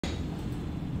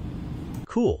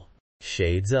cool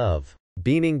shades of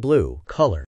beaming blue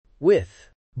color with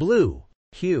blue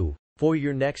hue for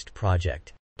your next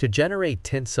project. To generate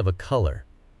tints of a color,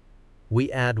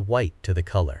 we add white to the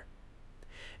color,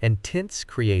 and tints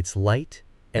creates light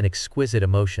and exquisite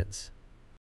emotions.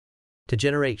 To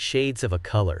generate shades of a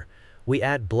color, we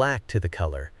add black to the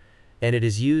color, and it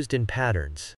is used in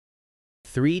patterns.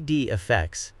 3D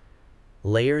effects,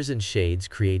 layers and shades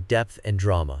create depth and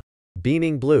drama.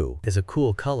 Beaming blue is a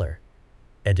cool color,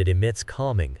 and it emits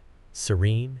calming,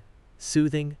 serene,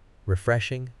 soothing,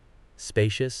 refreshing,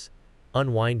 spacious,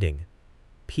 unwinding,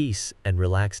 peace and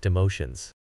relaxed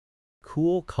emotions.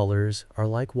 Cool colors are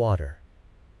like water,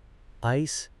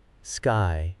 ice,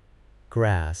 sky,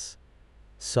 grass,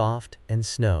 soft and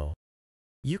snow.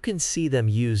 You can see them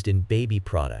used in baby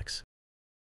products,